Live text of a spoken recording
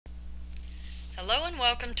Hello and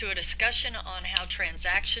welcome to a discussion on how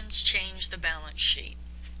transactions change the balance sheet.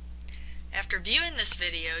 After viewing this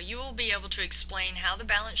video, you will be able to explain how the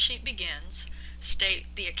balance sheet begins, state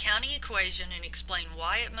the accounting equation and explain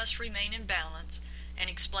why it must remain in balance, and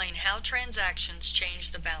explain how transactions change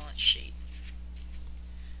the balance sheet.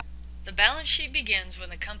 The balance sheet begins when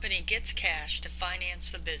the company gets cash to finance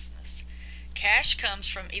the business. Cash comes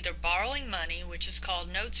from either borrowing money, which is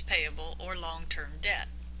called notes payable, or long-term debt,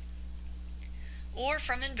 or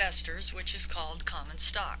from investors, which is called common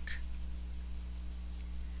stock.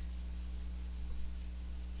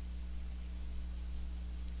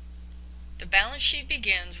 The balance sheet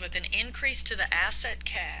begins with an increase to the asset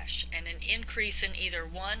cash and an increase in either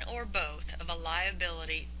one or both of a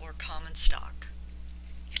liability or common stock.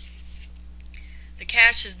 The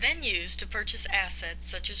cash is then used to purchase assets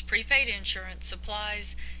such as prepaid insurance,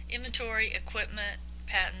 supplies, inventory, equipment,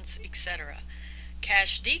 patents, etc.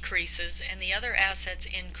 Cash decreases and the other assets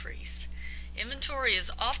increase. Inventory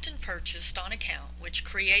is often purchased on account, which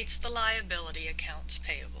creates the liability accounts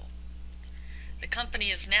payable. The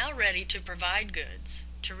company is now ready to provide goods,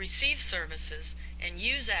 to receive services, and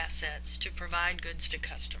use assets to provide goods to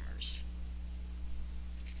customers.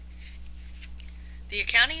 The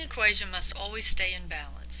accounting equation must always stay in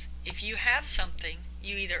balance. If you have something,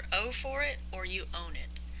 you either owe for it or you own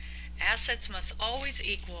it. Assets must always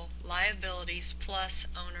equal liabilities plus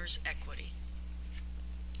owner's equity.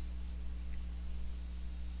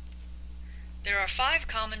 There are 5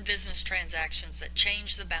 common business transactions that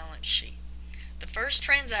change the balance sheet. The first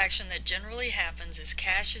transaction that generally happens is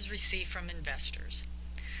cash is received from investors.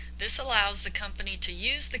 This allows the company to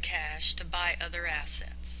use the cash to buy other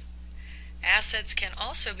assets. Assets can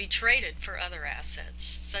also be traded for other assets,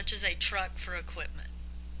 such as a truck for equipment.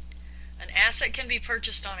 An asset can be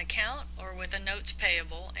purchased on account or with a notes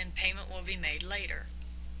payable, and payment will be made later.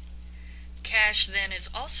 Cash then is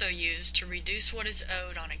also used to reduce what is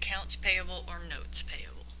owed on accounts payable or notes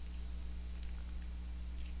payable.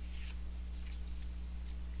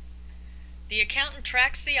 The accountant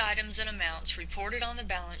tracks the items and amounts reported on the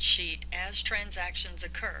balance sheet as transactions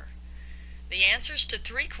occur. The answers to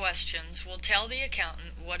 3 questions will tell the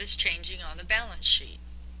accountant what is changing on the balance sheet.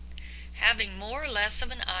 Having more or less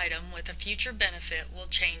of an item with a future benefit will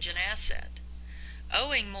change an asset.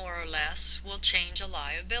 Owing more or less will change a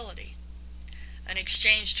liability. An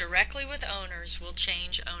exchange directly with owners will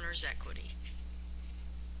change owner's equity.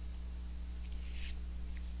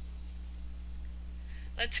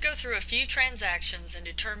 Let's go through a few transactions and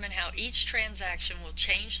determine how each transaction will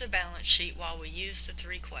change the balance sheet while we use the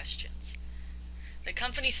 3 questions. The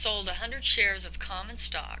company sold 100 shares of common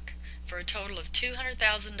stock for a total of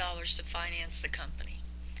 $200,000 to finance the company.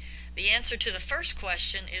 The answer to the first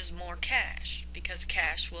question is more cash, because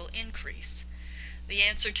cash will increase. The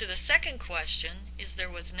answer to the second question is there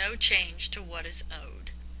was no change to what is owed.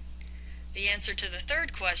 The answer to the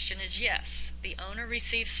third question is yes, the owner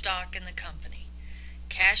receives stock in the company.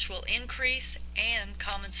 Cash will increase and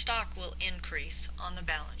common stock will increase on the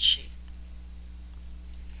balance sheet.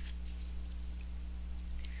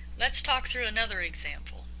 Let's talk through another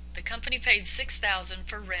example. The company paid $6,000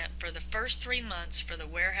 for rent for the first 3 months for the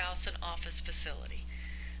warehouse and office facility.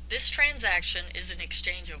 This transaction is an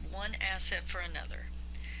exchange of one asset for another.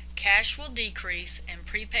 Cash will decrease and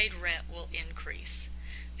prepaid rent will increase.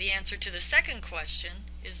 The answer to the second question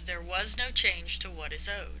is there was no change to what is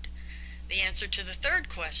owed. The answer to the third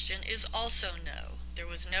question is also no. There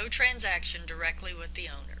was no transaction directly with the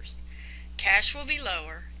owners. Cash will be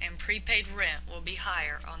lower and prepaid rent will be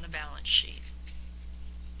higher on the balance sheet.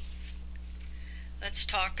 Let's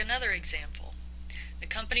talk another example. The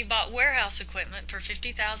company bought warehouse equipment for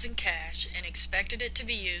 $50,000 cash and expected it to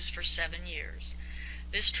be used for 7 years.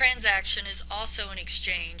 This transaction is also an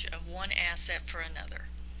exchange of one asset for another.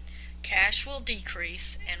 Cash will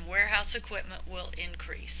decrease and warehouse equipment will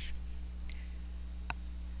increase.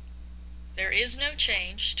 There is no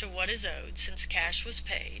change to what is owed since cash was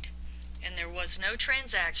paid, and there was no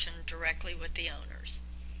transaction directly with the owners.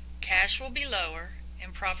 Cash will be lower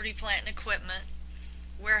and property, plant, and equipment,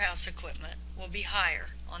 warehouse equipment, will be higher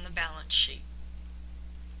on the balance sheet.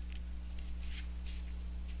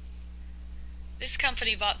 This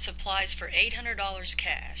company bought supplies for $800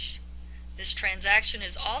 cash. This transaction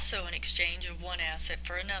is also an exchange of one asset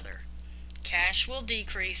for another. Cash will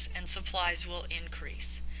decrease and supplies will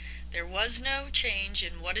increase. There was no change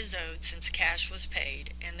in what is owed since cash was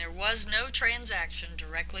paid, and there was no transaction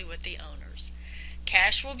directly with the owners.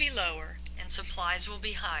 Cash will be lower and supplies will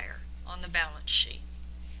be higher on the balance sheet.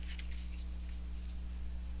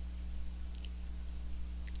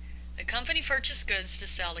 The company purchased goods to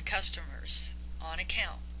sell to customers on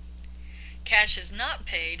account. Cash is not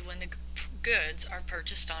paid when the goods are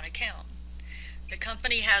purchased on account. The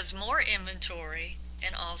company has more inventory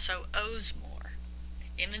and also owes more.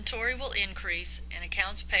 Inventory will increase and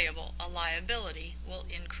accounts payable, a liability, will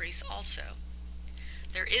increase also.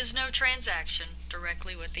 There is no transaction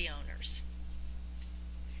directly with the owners.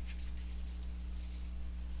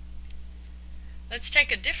 Let's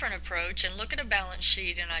take a different approach and look at a balance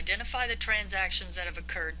sheet and identify the transactions that have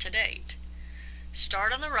occurred to date.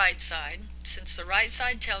 Start on the right side, since the right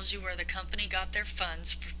side tells you where the company got their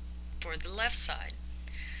funds for the left side.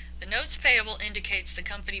 The notes payable indicates the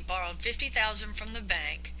company borrowed $50,000 from the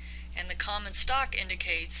bank, and the common stock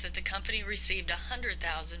indicates that the company received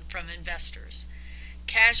 $100,000 from investors.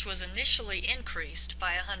 Cash was initially increased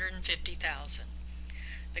by $150,000.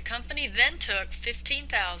 The company then took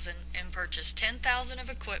 $15,000 and purchased $10,000 of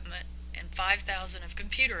equipment and $5,000 of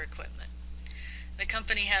computer equipment. The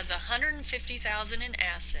company has $150,000 in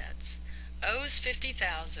assets, owes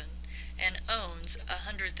 $50,000, and owns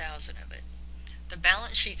 $100,000 of it. The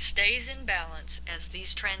balance sheet stays in balance as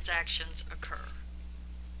these transactions occur.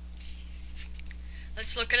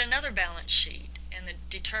 Let's look at another balance sheet and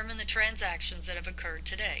determine the transactions that have occurred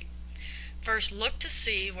today. First, look to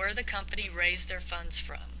see where the company raised their funds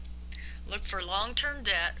from. Look for long-term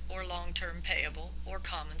debt or long-term payable or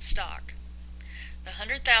common stock. The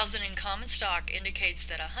 $100,000 in common stock indicates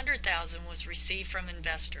that $100,000 was received from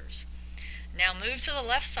investors. Now move to the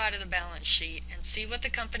left side of the balance sheet and see what the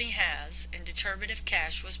company has and determine if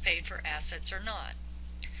cash was paid for assets or not.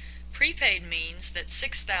 Prepaid means that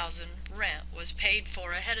 $6,000 rent was paid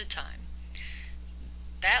for ahead of time.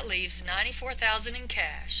 That leaves $94,000 in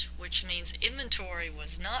cash, which means inventory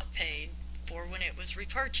was not paid for when it was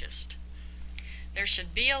repurchased. There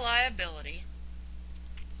should be a liability,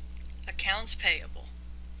 accounts payable.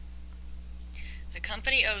 The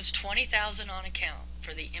company owes $20,000 on account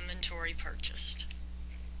for the inventory purchased.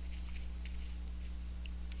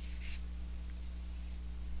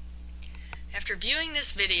 After viewing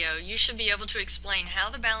this video, you should be able to explain how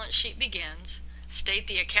the balance sheet begins, state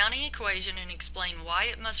the accounting equation and explain why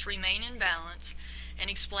it must remain in balance, and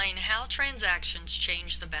explain how transactions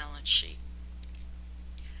change the balance sheet.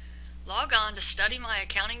 Log on to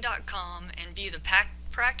StudyMyAccounting.com and view the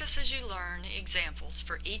Practice as You Learn examples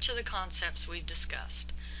for each of the concepts we've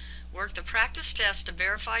discussed. Work the practice test to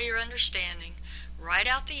verify your understanding, write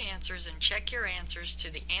out the answers, and check your answers to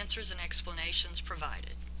the answers and explanations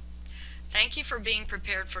provided. Thank you for being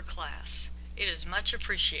prepared for class. It is much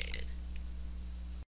appreciated.